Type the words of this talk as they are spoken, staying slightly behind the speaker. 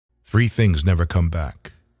Three things never come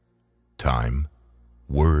back: time,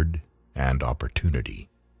 word, and opportunity.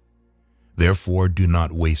 Therefore, do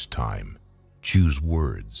not waste time, choose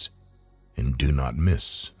words, and do not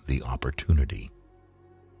miss the opportunity.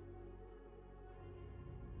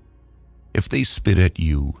 If they spit at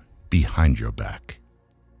you behind your back,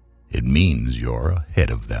 it means you're ahead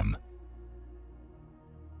of them.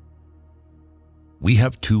 We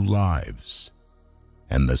have two lives,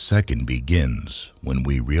 and the second begins when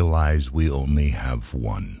we realize we only have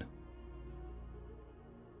one.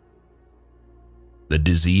 The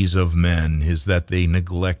disease of men is that they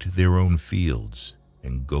neglect their own fields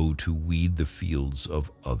and go to weed the fields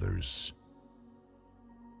of others.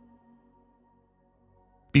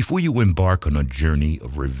 Before you embark on a journey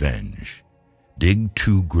of revenge, dig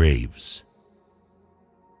 2 graves.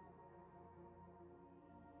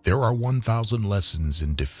 There are 1,000 lessons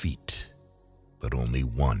in defeat, but only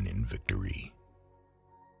one in victory.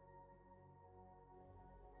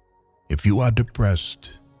 If you are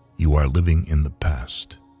depressed, you are living in the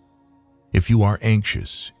past. If you are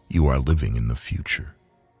anxious, you are living in the future.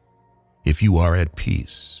 If you are at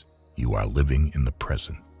peace, you are living in the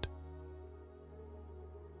present.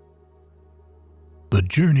 The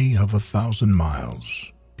journey of 1,000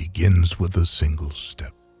 miles begins with a single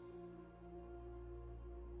step.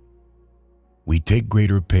 We take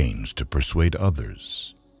greater pains to persuade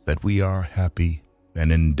others that we are happy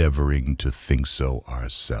than endeavoring to think so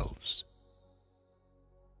ourselves.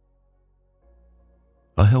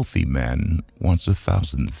 A healthy man wants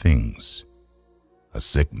 1,000 things. A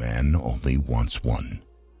sick man only wants one.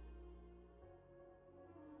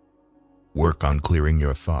 Work on clearing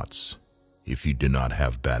your thoughts. If you do not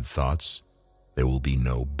have bad thoughts, there will be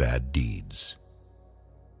no bad deeds.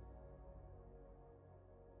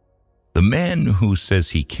 The man who says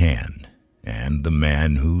he can and the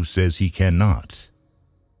man who says he cannot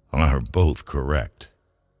are both correct.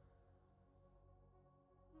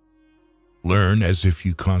 Learn as if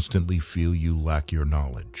you constantly feel you lack your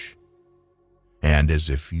knowledge, and as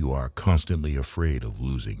if you are constantly afraid of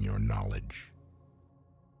losing your knowledge.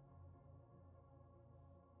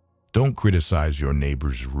 Don't criticize your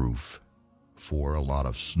neighbor's roof for a lot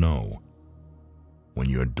of snow when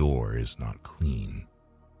your door is not clean.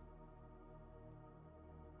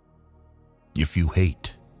 If you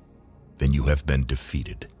hate, then you have been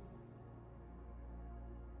defeated.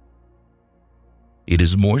 It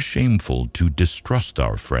is more shameful to distrust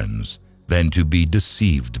our friends than to be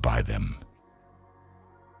deceived by them.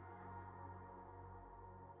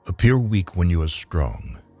 Appear weak when you are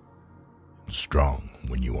strong, and strong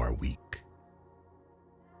when you are weak.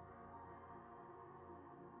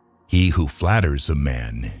 He who flatters a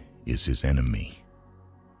man is his enemy.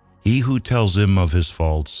 He who tells him of his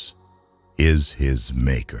faults is his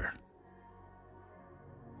maker.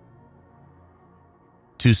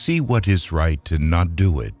 To see what is right and not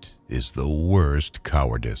do it is the worst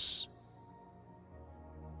cowardice.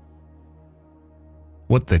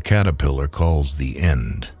 What the caterpillar calls the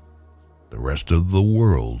end, the rest of the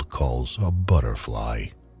world calls a butterfly.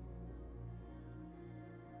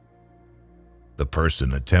 The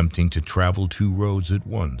person attempting to travel 2 roads at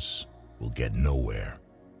once will get nowhere.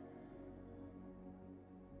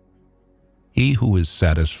 He who is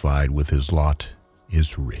satisfied with his lot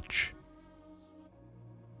is rich.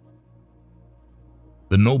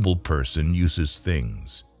 The noble person uses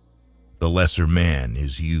things. The lesser man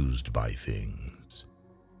is used by things.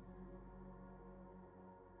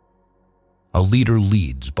 A leader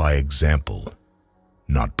leads by example,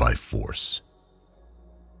 not by force.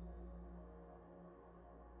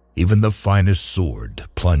 Even the finest sword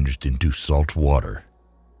plunged into salt water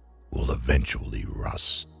will eventually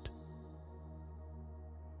rust.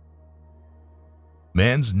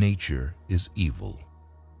 Man's nature is evil.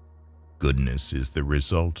 Goodness is the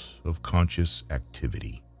result of conscious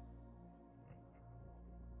activity.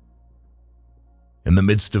 In the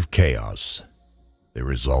midst of chaos, there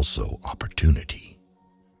is also opportunity.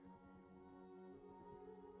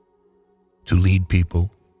 To lead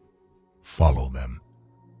people, follow them.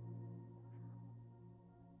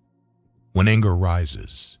 When anger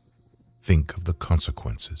rises, think of the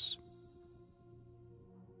consequences.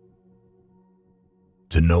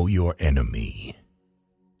 To know your enemy,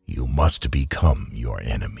 you must become your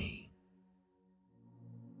enemy.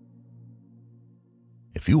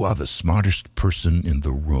 If you are the smartest person in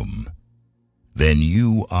the room, then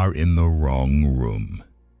you are in the wrong room.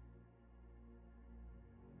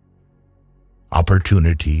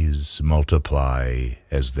 Opportunities multiply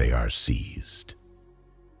as they are seized.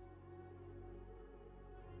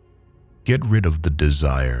 Get rid of the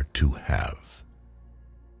desire to have.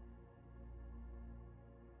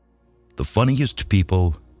 The funniest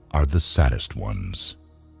people are the saddest ones.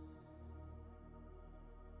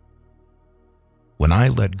 When I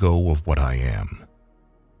let go of what I am,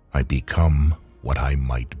 I become what I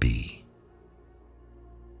might be.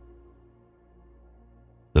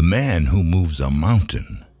 The man who moves a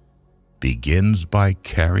mountain begins by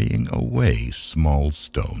carrying away small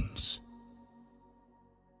stones.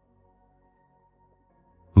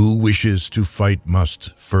 Who wishes to fight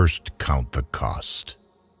must first count the cost.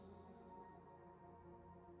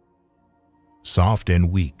 Soft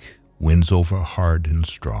and weak wins over hard and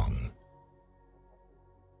strong.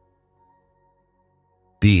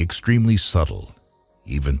 Be extremely subtle,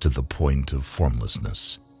 even to the point of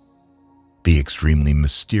formlessness. Be extremely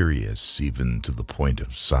mysterious, even to the point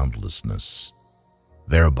of soundlessness.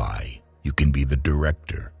 Thereby, you can be the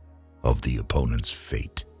director of the opponent's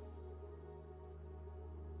fate.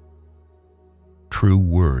 True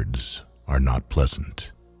words are not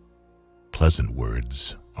pleasant. Pleasant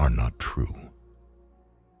words are not true.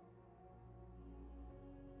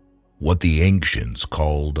 What the ancients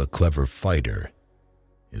called a clever fighter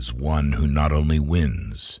is one who not only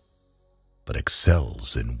wins, but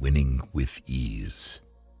excels in winning with ease.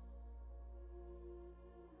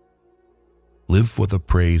 Live for the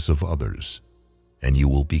praise of others, and you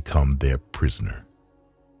will become their prisoner.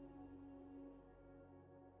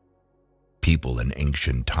 People in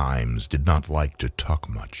ancient times did not like to talk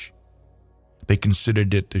much. They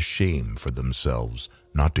considered it a shame for themselves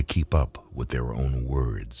not to keep up with their own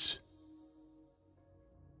words.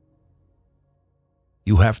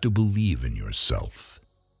 You have to believe in yourself.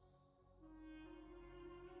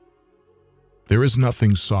 There is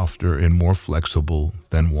nothing softer and more flexible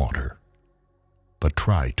than water, but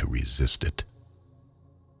try to resist it.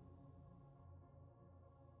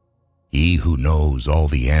 He who knows all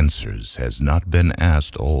the answers has not been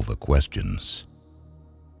asked all the questions.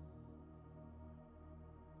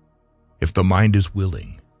 If the mind is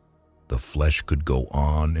willing, the flesh could go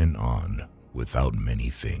on and on without many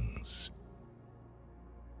things.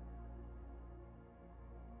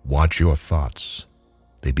 Watch your thoughts,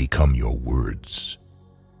 they become your words.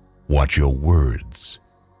 Watch your words,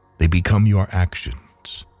 they become your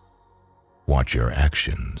actions. Watch your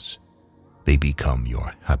actions, they become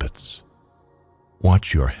your habits.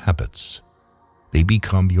 Watch your habits, they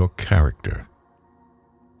become your character.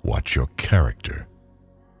 Watch your character,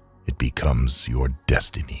 it becomes your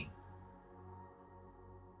destiny.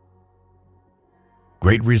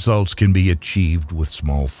 Great results can be achieved with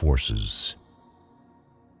small forces.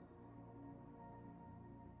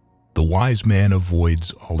 The wise man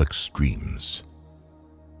avoids all extremes.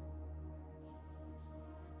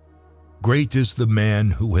 Great is the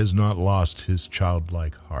man who has not lost his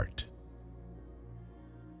childlike heart.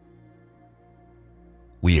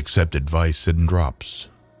 We accept advice in drops,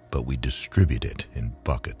 but we distribute it in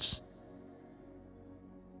buckets.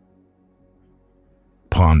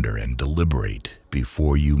 Ponder and deliberate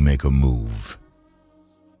before you make a move.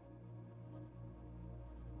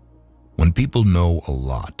 When people know a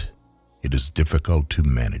lot, it is difficult to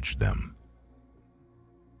manage them.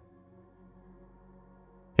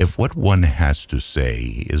 If what one has to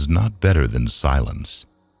say is not better than silence,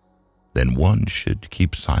 then one should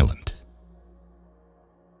keep silent.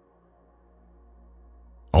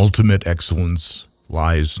 Ultimate excellence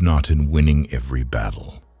lies not in winning every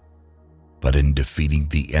battle, but in defeating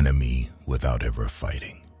the enemy without ever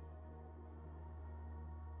fighting.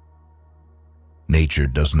 Nature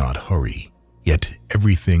does not hurry, yet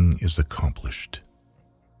everything is accomplished.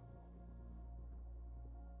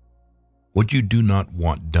 What you do not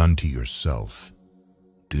want done to yourself,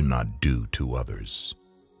 do not do to others.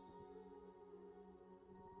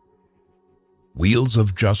 Wheels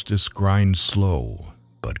of justice grind slow,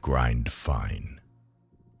 but grind fine.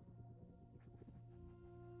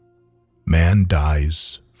 Man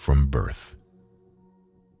dies from birth.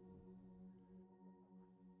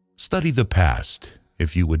 Study the past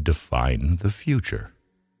if you would define the future.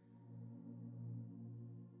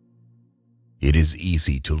 It is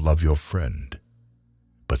easy to love your friend,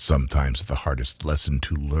 but sometimes the hardest lesson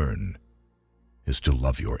to learn is to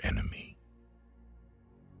love your enemy.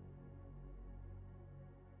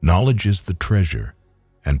 Knowledge is the treasure,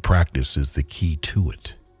 and practice is the key to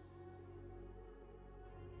it.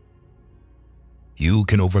 You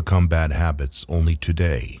can overcome bad habits only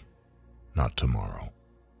today, not tomorrow.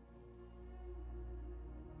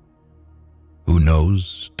 Who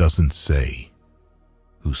knows doesn't say.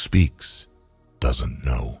 Who speaks doesn't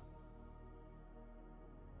know.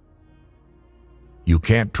 You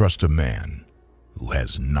can't trust a man who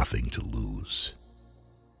has nothing to lose.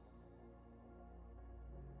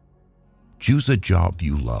 Choose a job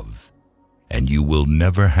you love and you will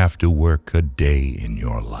never have to work a day in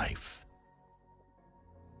your life.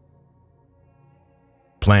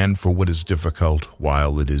 Plan for what is difficult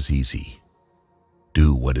while it is easy.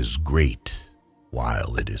 Do what is great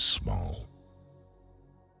while it is small.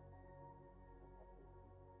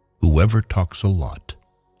 Whoever talks a lot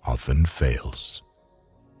often fails.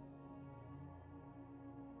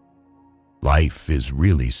 Life is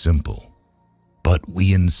really simple, but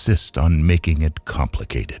we insist on making it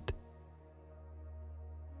complicated.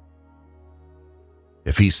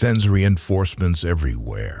 If he sends reinforcements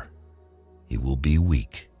everywhere, he will be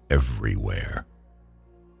weak everywhere.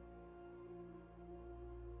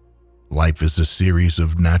 Life is a series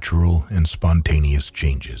of natural and spontaneous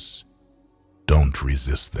changes. Don't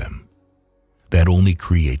resist them. That only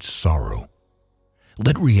creates sorrow.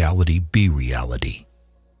 Let reality be reality.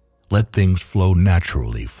 Let things flow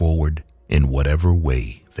naturally forward in whatever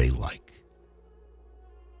way they like.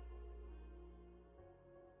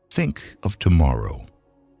 Think of tomorrow.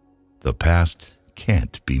 The past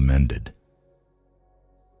can't be mended.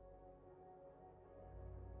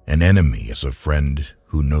 An enemy is a friend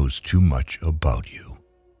who knows too much about you.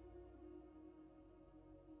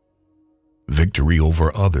 Victory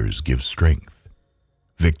over others gives strength.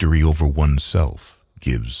 Victory over oneself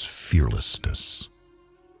gives fearlessness.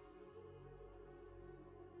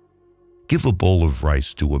 Give a bowl of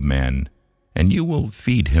rice to a man, and you will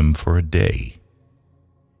feed him for a day.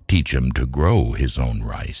 Teach him to grow his own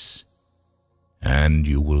rice, and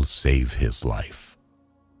you will save his life.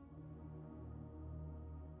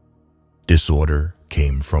 Disorder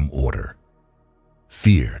came from order.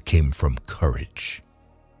 Fear came from courage.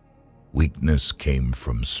 Weakness came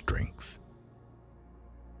from strength.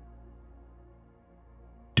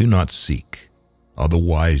 Do not seek,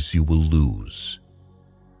 otherwise you will lose.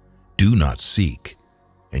 Do not seek,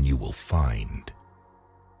 and you will find.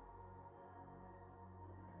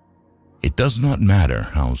 It does not matter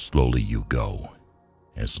how slowly you go,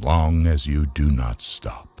 as long as you do not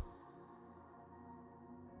stop.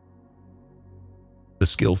 The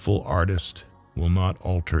skillful artist will not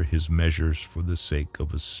alter his measures for the sake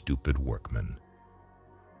of a stupid workman.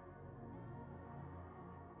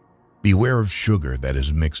 Beware of sugar that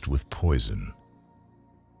is mixed with poison.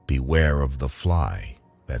 Beware of the fly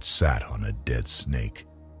that sat on a dead snake.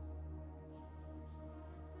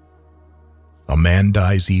 A man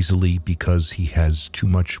dies easily because he has too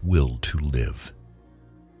much will to live.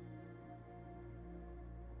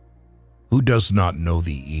 Who does not know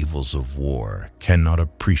the evils of war cannot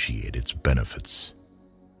appreciate its benefits.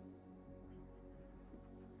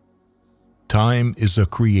 Time is a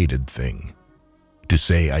created thing. To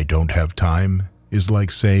say I don't have time is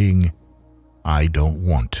like saying I don't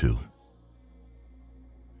want to.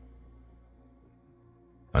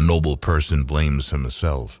 A noble person blames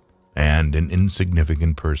himself, and an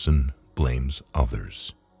insignificant person blames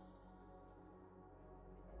others.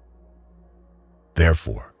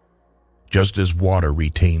 Therefore, just as water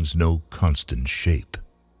retains no constant shape,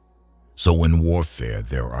 so in warfare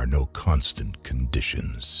there are no constant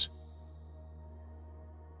conditions.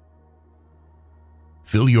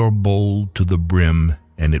 Fill your bowl to the brim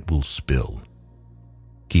and it will spill.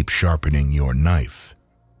 Keep sharpening your knife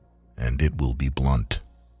and it will be blunt.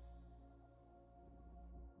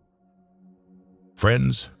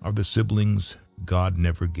 Friends are the siblings God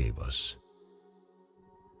never gave us.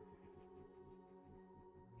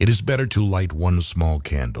 It is better to light one small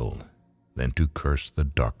candle than to curse the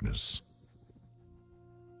darkness.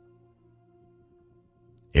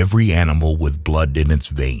 Every animal with blood in its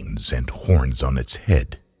veins and horns on its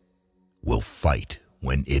head will fight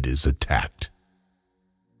when it is attacked.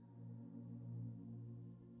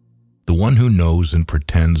 The one who knows and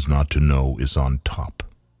pretends not to know is on top,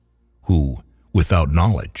 who, without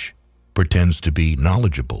knowledge, pretends to be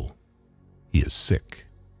knowledgeable. He is sick.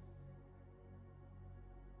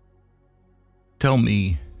 Tell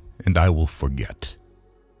me, and I will forget.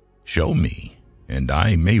 Show me, and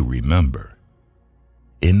I may remember.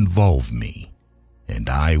 Involve me, and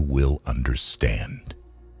I will understand.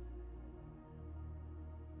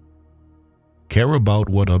 Care about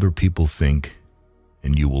what other people think,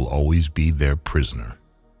 and you will always be their prisoner.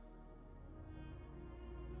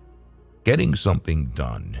 Getting something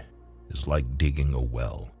done is like digging a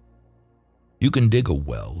well. You can dig a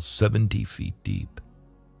well 70 feet deep,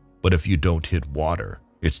 but if you don't hit water,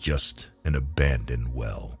 it's just an abandoned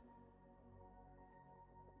well.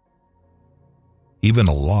 Even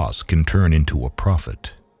a loss can turn into a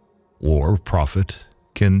profit, or profit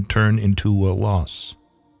can turn into a loss.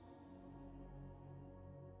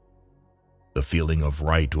 The feeling of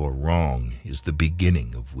right or wrong is the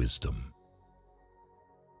beginning of wisdom.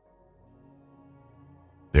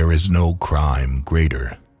 There is no crime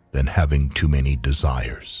greater than having too many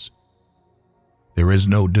desires. There is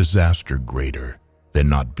no disaster greater than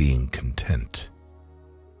not being content.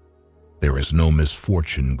 There is no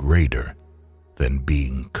misfortune greater than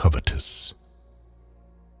being covetous.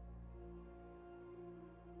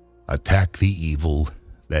 Attack the evil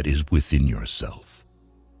that is within yourself,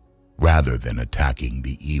 rather than attacking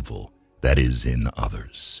the evil that is in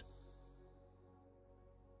others.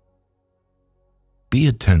 Be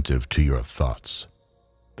attentive to your thoughts.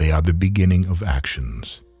 They are the beginning of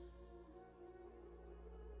actions.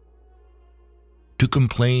 To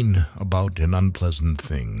complain about an unpleasant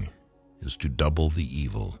thing is to double the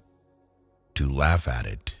evil. To laugh at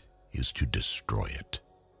it is to destroy it.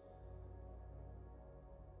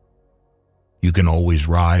 You can always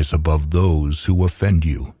rise above those who offend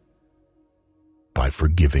you by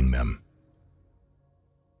forgiving them.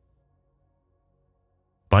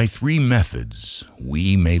 By 3 methods,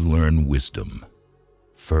 we may learn wisdom.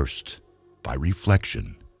 First, by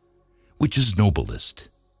reflection, which is noblest.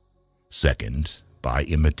 Second, by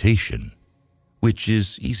imitation, which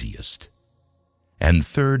is easiest. And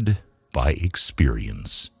third, by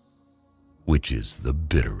experience, which is the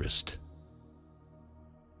bitterest.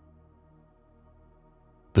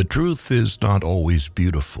 The truth is not always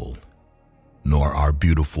beautiful, nor are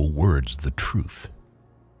beautiful words the truth.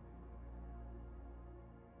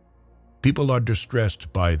 People are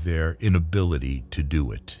distressed by their inability to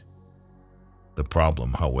do it. The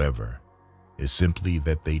problem, however, is simply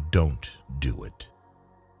that they don't do it.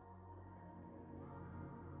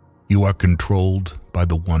 You are controlled by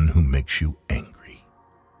the one who makes you angry.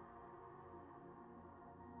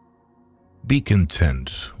 Be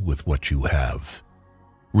content with what you have.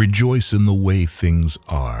 Rejoice in the way things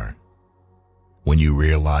are. When you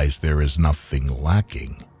realize there is nothing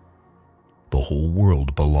lacking, the whole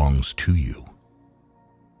world belongs to you.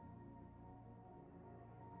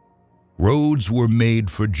 Roads were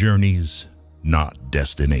made for journeys, not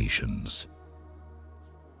destinations.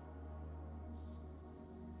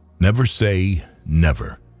 Never say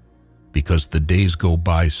never, because the days go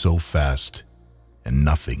by so fast and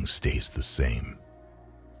nothing stays the same.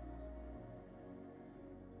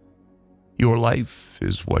 Your life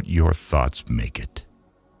is what your thoughts make it.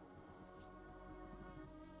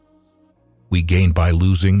 We gain by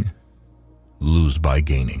losing, lose by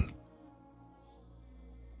gaining.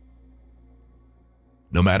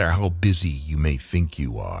 No matter how busy you may think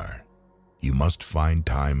you are, you must find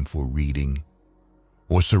time for reading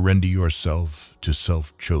or surrender yourself to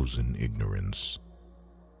self-chosen ignorance.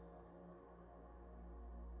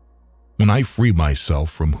 When I free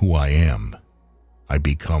myself from who I am, I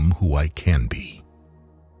become who I can be.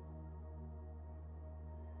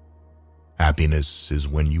 Happiness is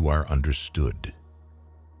when you are understood.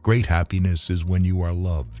 Great happiness is when you are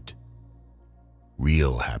loved.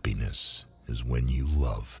 Real happiness is when you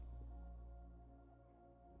love.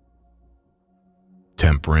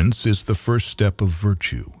 Temperance is the first step of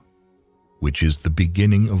virtue, which is the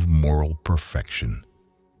beginning of moral perfection.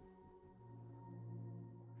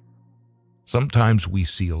 Sometimes we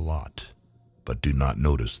see a lot, but do not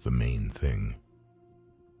notice the main thing.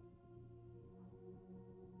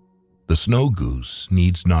 The snow goose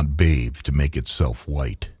needs not bathe to make itself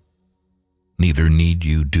white. Neither need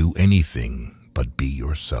you do anything but be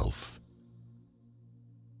yourself.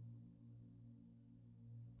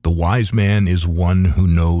 The wise man is one who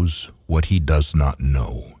knows what he does not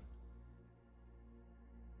know.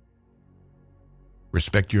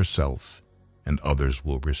 Respect yourself, and others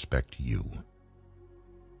will respect you.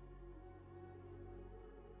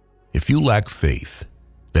 If you lack faith,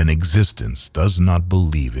 then existence does not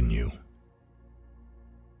believe in you.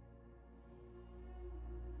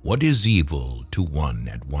 What is evil to one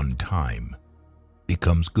at one time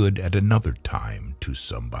becomes good at another time to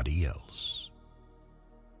somebody else.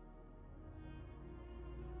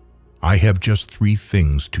 I have just 3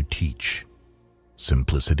 things to teach: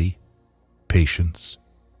 simplicity, patience,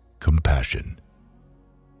 compassion.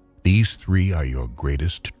 These 3 are your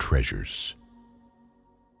greatest treasures.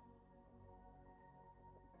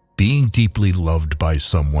 Being deeply loved by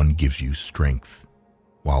someone gives you strength,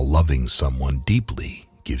 while loving someone deeply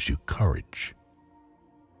gives you courage.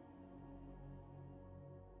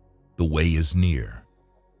 The way is near,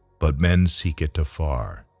 but men seek it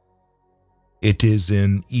afar. It is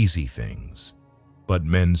in easy things, but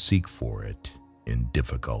men seek for it in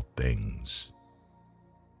difficult things.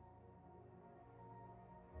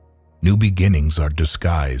 New beginnings are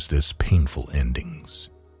disguised as painful endings.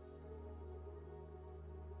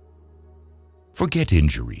 Forget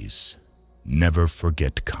injuries. Never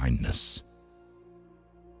forget kindness.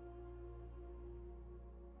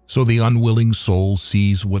 So the unwilling soul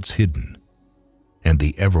sees what's hidden, and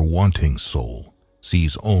the ever-wanting soul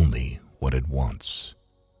sees only what it wants.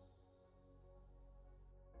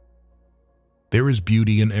 There is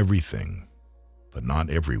beauty in everything, but not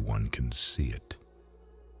everyone can see it.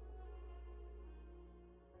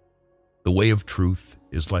 The way of truth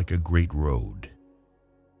is like a great road.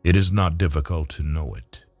 It is not difficult to know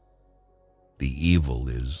it. The evil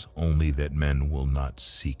is only that men will not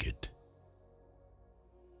seek it.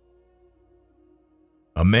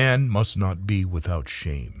 A man must not be without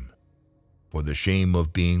shame, for the shame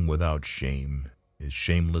of being without shame is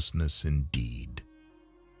shamelessness indeed.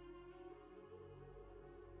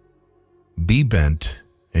 Be bent,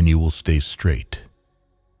 and you will stay straight.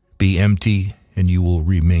 Be empty, and you will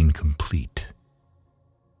remain complete.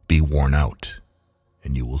 Be worn out,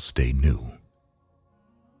 and you will stay new.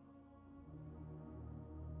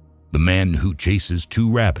 The man who chases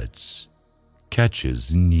two rabbits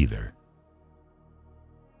catches neither.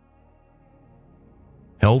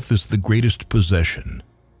 Health is the greatest possession.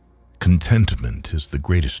 Contentment is the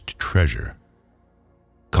greatest treasure.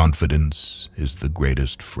 Confidence is the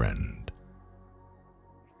greatest friend.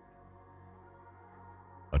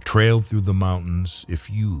 A trail through the mountains,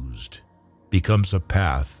 if used, becomes a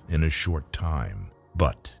path in a short time,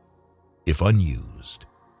 but, if unused,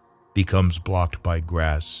 becomes blocked by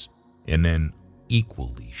grass in an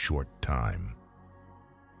equally short time.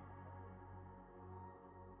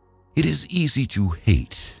 It is easy to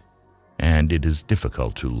hate, and it is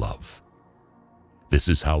difficult to love. This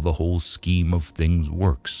is how the whole scheme of things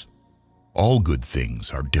works. All good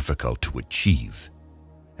things are difficult to achieve,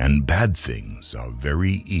 and bad things are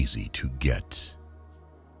very easy to get.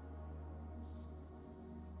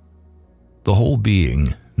 The whole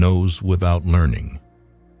being knows without learning,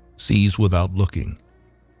 sees without looking,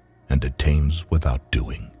 and attains without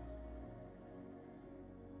doing.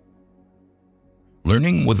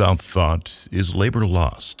 Learning without thought is labor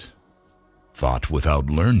lost. Thought without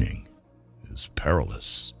learning is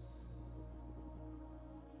perilous.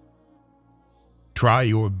 Try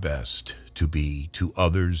your best to be to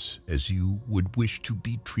others as you would wish to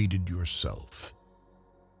be treated yourself,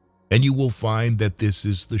 and you will find that this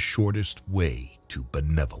is the shortest way to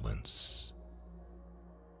benevolence.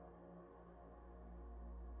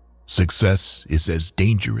 Success is as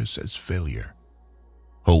dangerous as failure.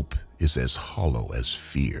 Hope is as hollow as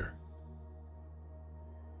fear.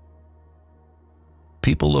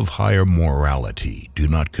 People of higher morality do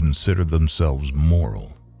not consider themselves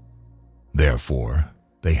moral. Therefore,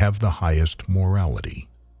 they have the highest morality.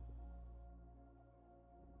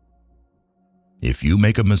 If you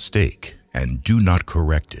make a mistake and do not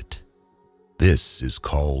correct it, this is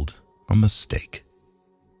called a mistake.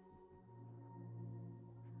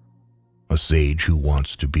 A sage who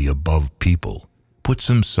wants to be above people puts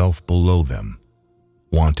himself below them.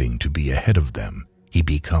 Wanting to be ahead of them, he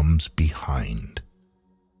becomes behind.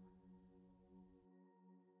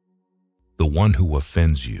 The one who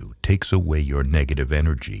offends you takes away your negative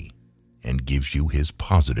energy and gives you his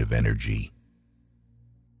positive energy.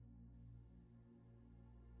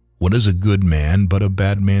 What is a good man but a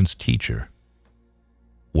bad man's teacher?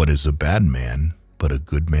 What is a bad man but a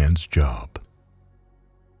good man's job?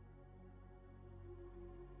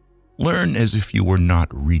 Learn as if you were not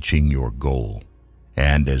reaching your goal,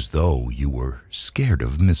 and as though you were scared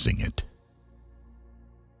of missing it.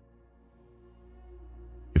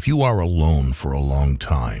 If you are alone for a long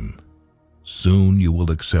time, soon you will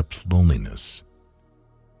accept loneliness.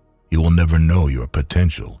 You will never know your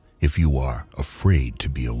potential if you are afraid to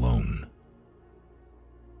be alone.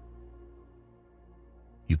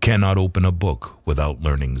 You cannot open a book without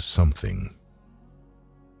learning something.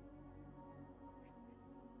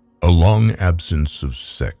 A long absence of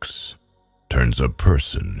sex turns a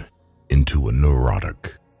person into a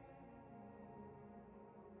neurotic.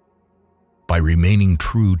 By remaining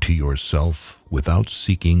true to yourself without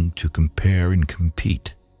seeking to compare and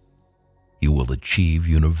compete, you will achieve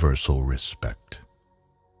universal respect.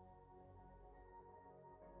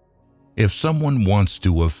 If someone wants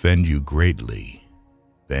to offend you greatly,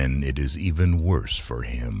 then it is even worse for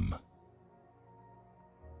him.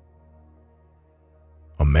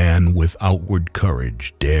 A man with outward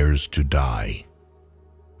courage dares to die.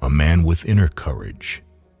 A man with inner courage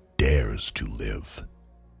dares to live.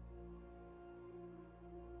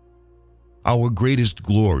 Our greatest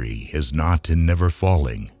glory is not in never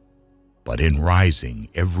falling, but in rising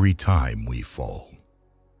every time we fall.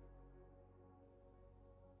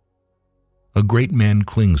 A great man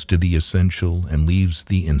clings to the essential and leaves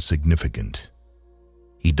the insignificant.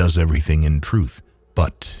 He does everything in truth,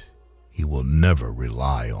 but he will never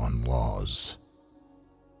rely on laws.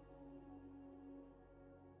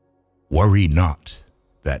 Worry not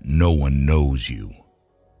that no one knows you.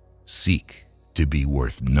 Seek to be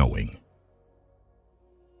worth knowing.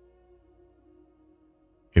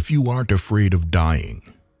 If you aren't afraid of dying,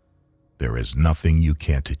 there is nothing you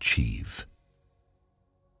can't achieve.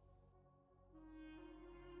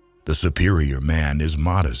 The superior man is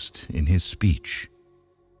modest in his speech,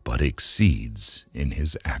 but exceeds in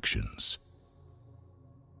his actions.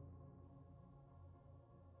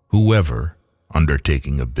 Whoever,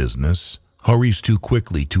 undertaking a business, hurries too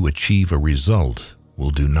quickly to achieve a result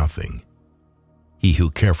will do nothing. He who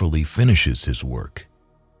carefully finishes his work,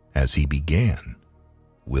 as he began,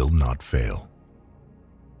 will not fail.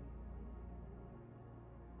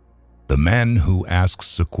 The man who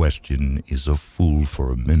asks a question is a fool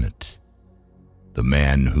for a minute. The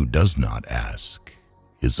man who does not ask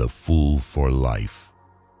is a fool for life.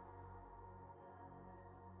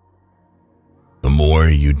 The more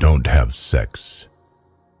you don't have sex,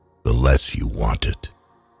 the less you want it.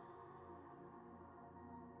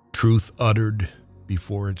 Truth uttered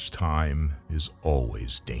before its time is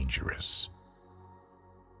always dangerous.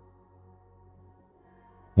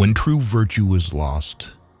 When true virtue is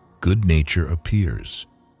lost, good nature appears.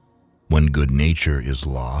 When good nature is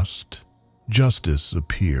lost, justice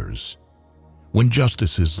appears. When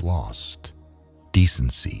justice is lost,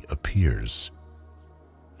 decency appears.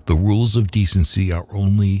 The rules of decency are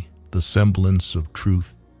only the semblance of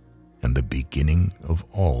truth and the beginning of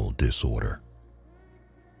all disorder.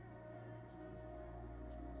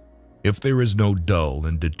 If there is no dull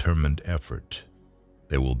and determined effort,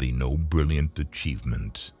 there will be no brilliant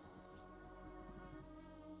achievement.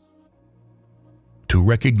 To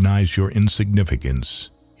recognize your insignificance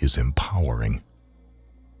is empowering.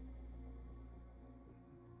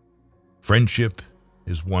 Friendship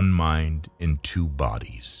is one mind in two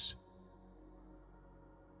bodies.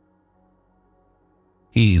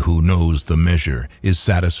 He who knows the measure is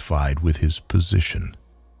satisfied with his position.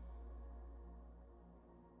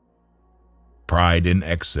 Pride and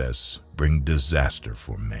excess bring disaster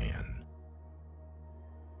for man.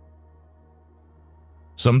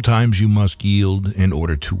 Sometimes you must yield in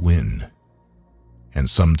order to win, and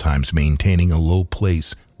sometimes maintaining a low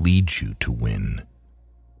place leads you to win.